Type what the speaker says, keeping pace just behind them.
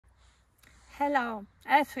Hello,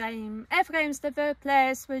 Ephraim. Ephraim is the very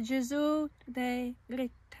place where Jesus today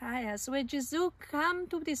retires, where Jesus come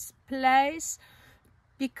to this place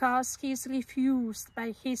because he is refused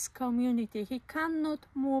by his community. He cannot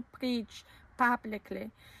more preach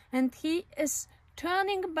publicly. And he is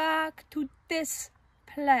turning back to this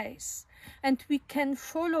place. And we can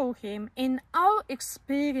follow him in our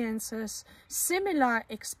experiences, similar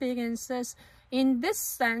experiences, in this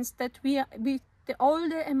sense that all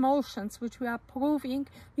the emotions which we are proving,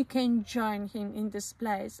 we can join him in this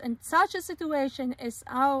place. And such a situation is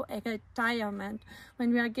our retirement.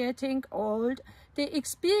 When we are getting old, the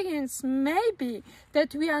experience may be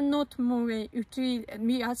that we are not more util,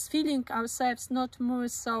 we are feeling ourselves not more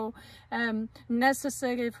so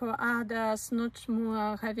necessary for others, not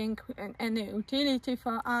more having any utility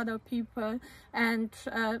for other people, and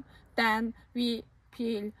then we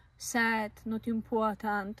feel sad, not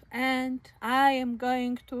important, and I am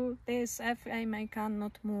going to this Ephraim, I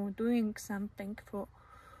cannot more doing something for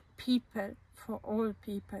people, for all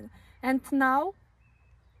people. And now,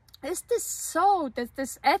 is this so that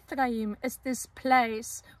this Ephraim is this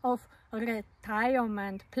place of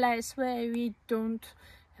retirement, place where we don't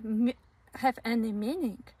have any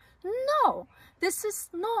meaning? No, this is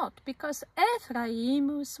not, because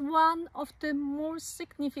Ephraim is one of the most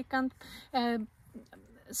significant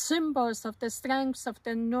symbols of the strength of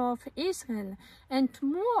the North Israel, and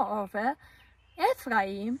moreover,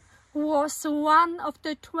 Ephraim was one of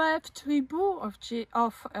the 12 tribes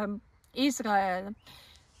of Israel.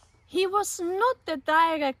 He was not the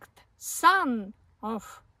direct son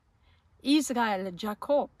of Israel,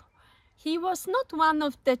 Jacob. He was not one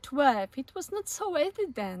of the 12. It was not so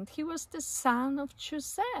evident. He was the son of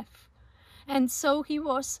Joseph, and so he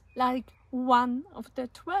was like one of the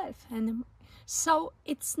 12. And so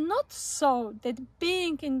it's not so that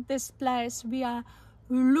being in this place we are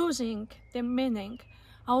losing the meaning.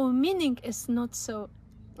 Our meaning is not so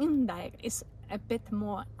indirect, it's a bit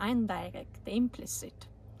more indirect, implicit.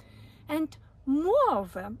 And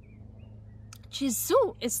moreover,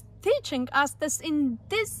 Jesus is teaching us that in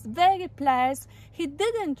this very place he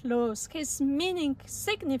didn't lose his meaning,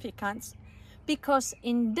 significance, because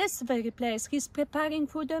in this very place he's preparing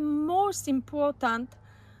for the most important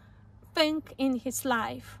thing in his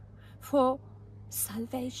life, for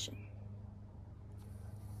salvation.